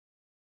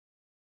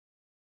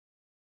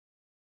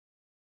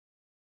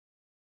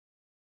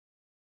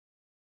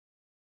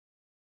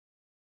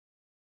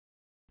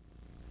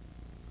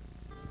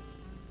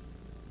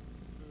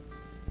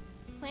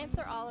Plants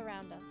are all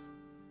around us.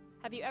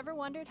 Have you ever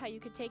wondered how you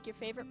could take your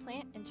favorite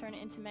plant and turn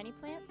it into many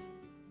plants?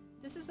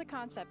 This is the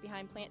concept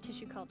behind plant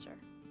tissue culture.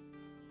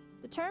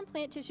 The term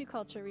plant tissue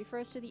culture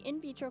refers to the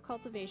in vitro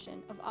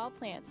cultivation of all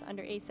plants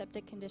under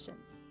aseptic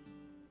conditions.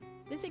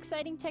 This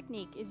exciting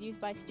technique is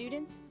used by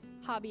students,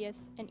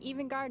 hobbyists, and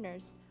even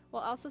gardeners,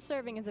 while also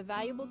serving as a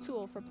valuable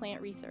tool for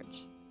plant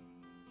research.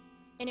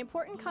 An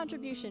important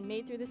contribution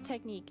made through this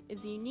technique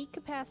is the unique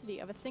capacity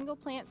of a single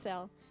plant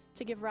cell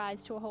to give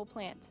rise to a whole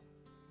plant.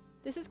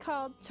 This is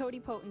called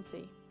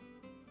totipotency.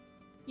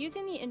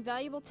 Using the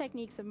invaluable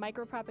techniques of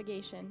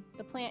micropropagation,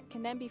 the plant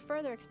can then be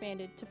further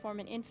expanded to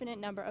form an infinite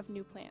number of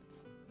new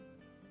plants.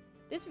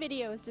 This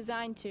video is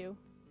designed to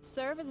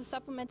serve as a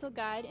supplemental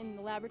guide in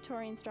the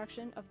laboratory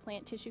instruction of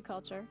plant tissue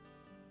culture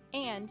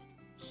and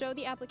show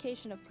the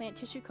application of plant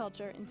tissue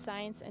culture in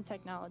science and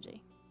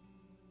technology.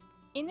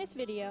 In this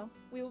video,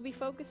 we will be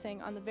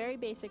focusing on the very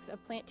basics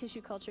of plant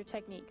tissue culture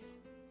techniques: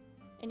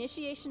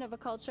 initiation of a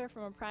culture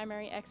from a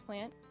primary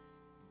explant,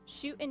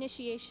 shoot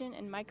initiation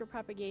and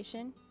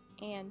micropropagation,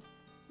 and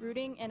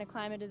rooting and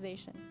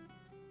acclimatization.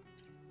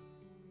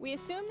 We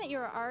assume that you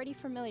are already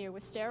familiar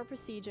with sterile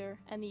procedure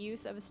and the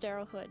use of a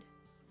sterile hood.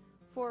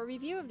 For a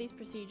review of these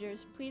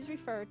procedures, please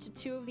refer to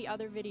two of the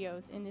other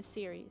videos in this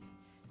series: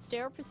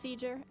 sterile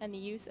procedure and the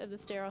use of the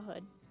sterile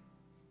hood.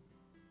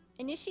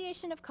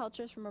 Initiation of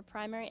cultures from a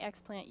primary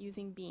explant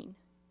using bean.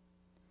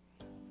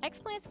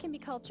 Explants can be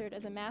cultured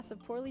as a mass of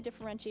poorly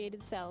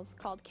differentiated cells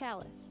called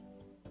callus.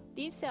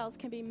 These cells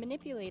can be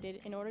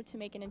manipulated in order to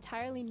make an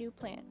entirely new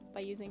plant by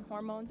using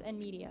hormones and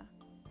media.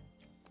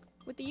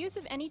 With the use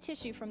of any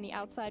tissue from the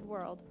outside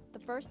world, the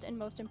first and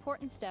most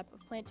important step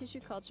of plant tissue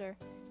culture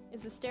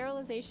is the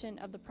sterilization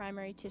of the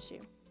primary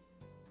tissue.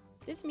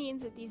 This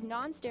means that these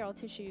non-sterile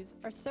tissues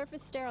are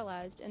surface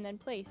sterilized and then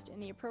placed in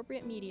the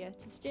appropriate media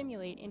to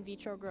stimulate in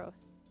vitro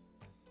growth.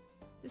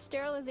 This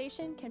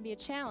sterilization can be a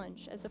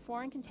challenge, as the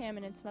foreign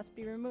contaminants must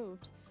be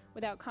removed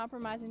without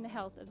compromising the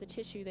health of the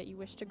tissue that you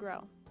wish to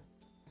grow.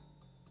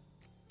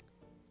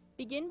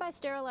 Begin by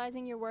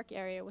sterilizing your work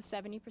area with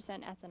 70%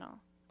 ethanol.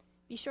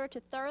 Be sure to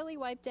thoroughly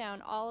wipe down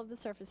all of the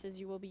surfaces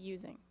you will be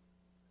using.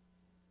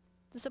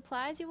 The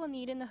supplies you will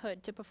need in the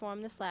hood to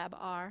perform this lab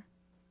are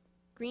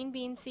green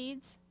bean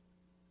seeds,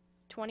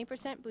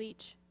 20%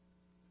 bleach,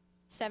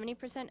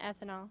 70%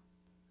 ethanol,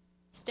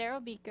 sterile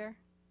beaker,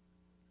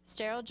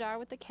 sterile jar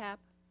with a cap,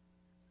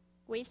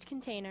 waste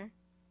container,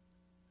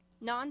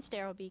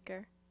 non-sterile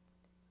beaker,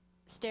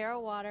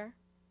 sterile water,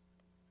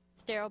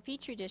 sterile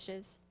petri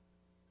dishes,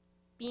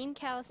 bean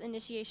callus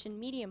initiation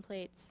medium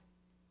plates,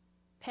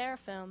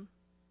 parafilm,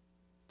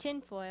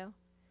 tin foil,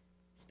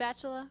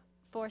 spatula,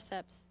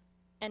 forceps,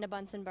 and a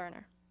Bunsen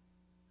burner.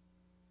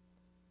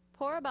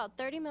 Pour about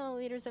 30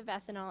 milliliters of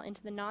ethanol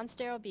into the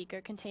non-sterile beaker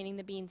containing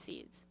the bean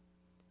seeds.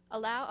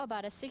 Allow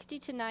about a 60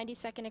 to 90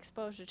 second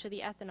exposure to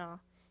the ethanol.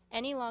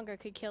 Any longer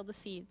could kill the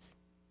seeds.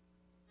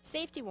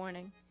 Safety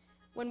warning: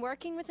 when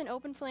working with an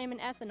open flame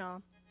and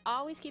ethanol,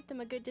 always keep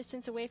them a good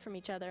distance away from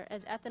each other,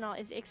 as ethanol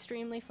is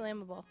extremely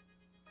flammable.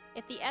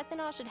 If the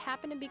ethanol should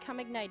happen to become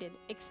ignited,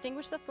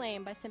 extinguish the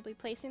flame by simply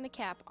placing the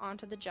cap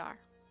onto the jar.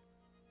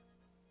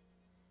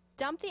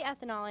 Dump the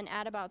ethanol and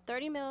add about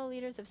 30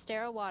 milliliters of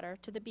sterile water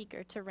to the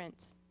beaker to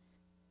rinse.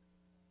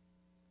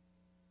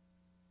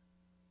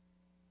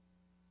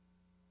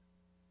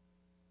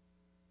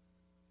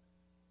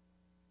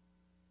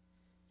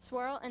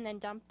 Swirl and then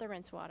dump the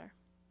rinse water.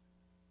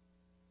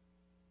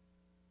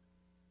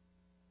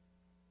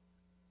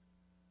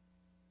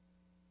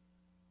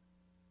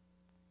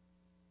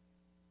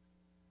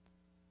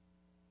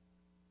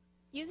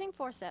 Using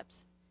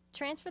forceps,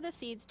 transfer the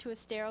seeds to a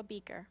sterile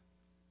beaker.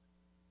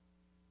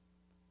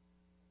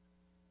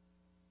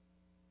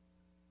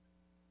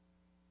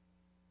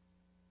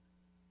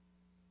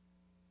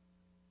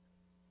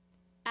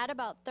 Add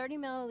about 30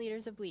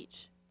 milliliters of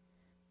bleach.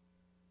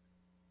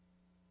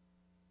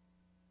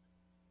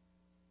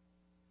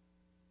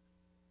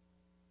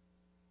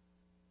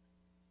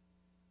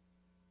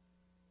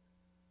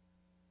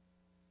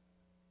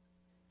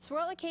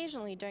 Swirl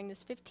occasionally during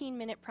this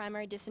 15-minute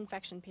primary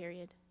disinfection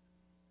period.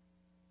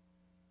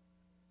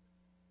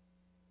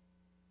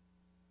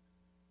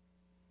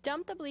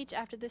 Dump the bleach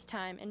after this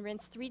time and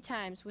rinse 3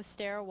 times with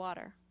sterile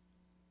water.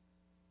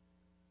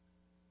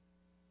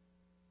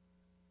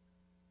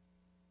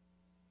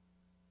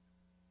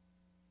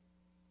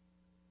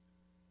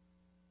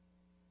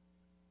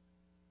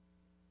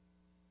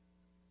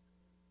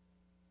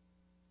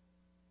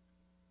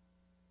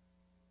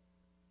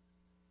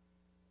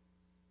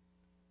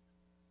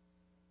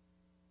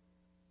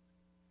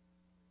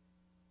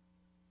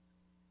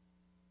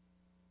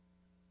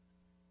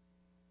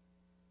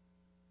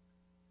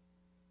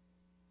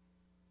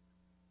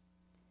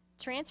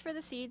 Transfer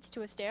the seeds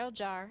to a sterile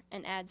jar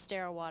and add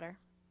sterile water.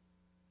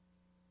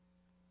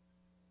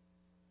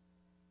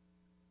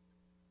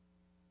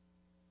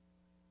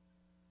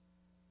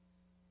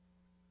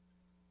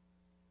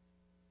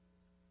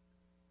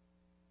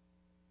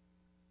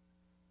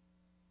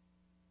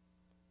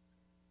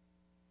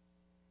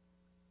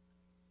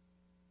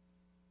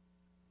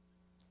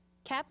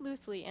 Cap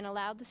loosely and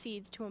allow the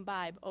seeds to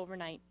imbibe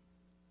overnight.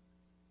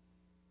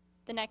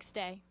 The next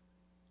day.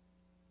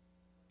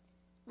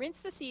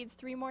 Rinse the seeds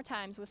 3 more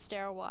times with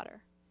sterile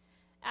water.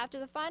 After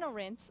the final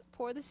rinse,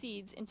 pour the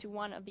seeds into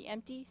one of the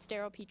empty,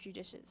 sterile Petri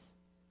dishes.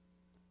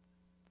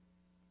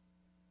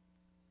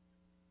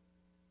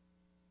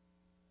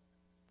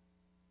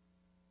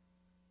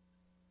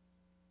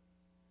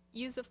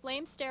 Use the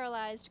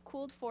flame-sterilized,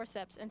 cooled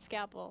forceps and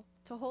scalpel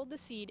to hold the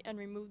seed and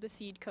remove the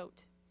seed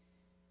coat.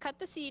 Cut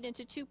the seed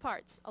into 2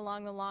 parts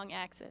along the long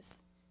axis.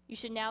 You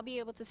should now be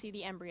able to see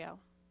the embryo.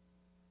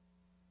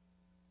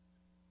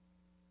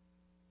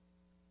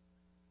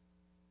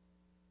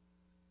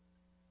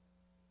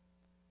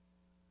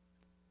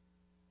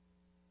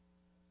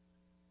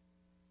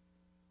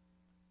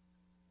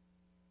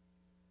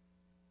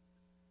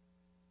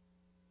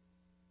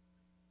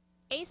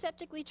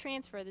 Aseptically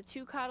transfer the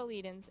 2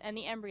 cotyledons and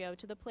the embryo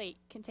to the plate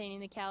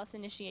containing the callus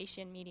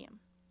initiation medium.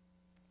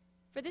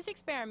 For this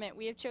experiment,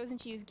 we have chosen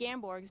to use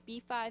Gamborg's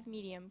B5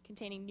 medium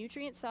containing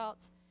nutrient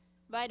salts,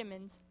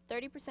 vitamins,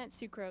 30%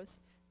 sucrose,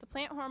 the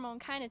plant hormone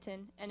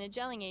kinetin, and a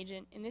gelling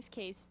agent, in this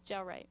case,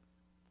 Gelrite.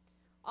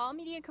 All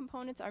media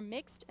components are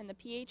mixed and the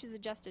pH is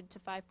adjusted to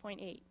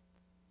 5.8.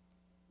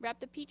 Wrap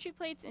the Petri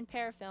plates in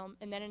parafilm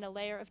and then in a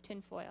layer of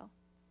tin foil.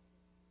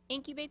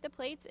 Incubate the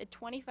plates at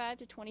 25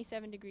 to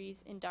 27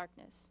 degrees in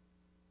darkness.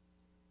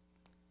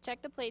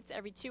 Check the plates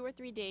every 2 or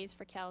 3 days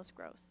for callus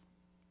growth.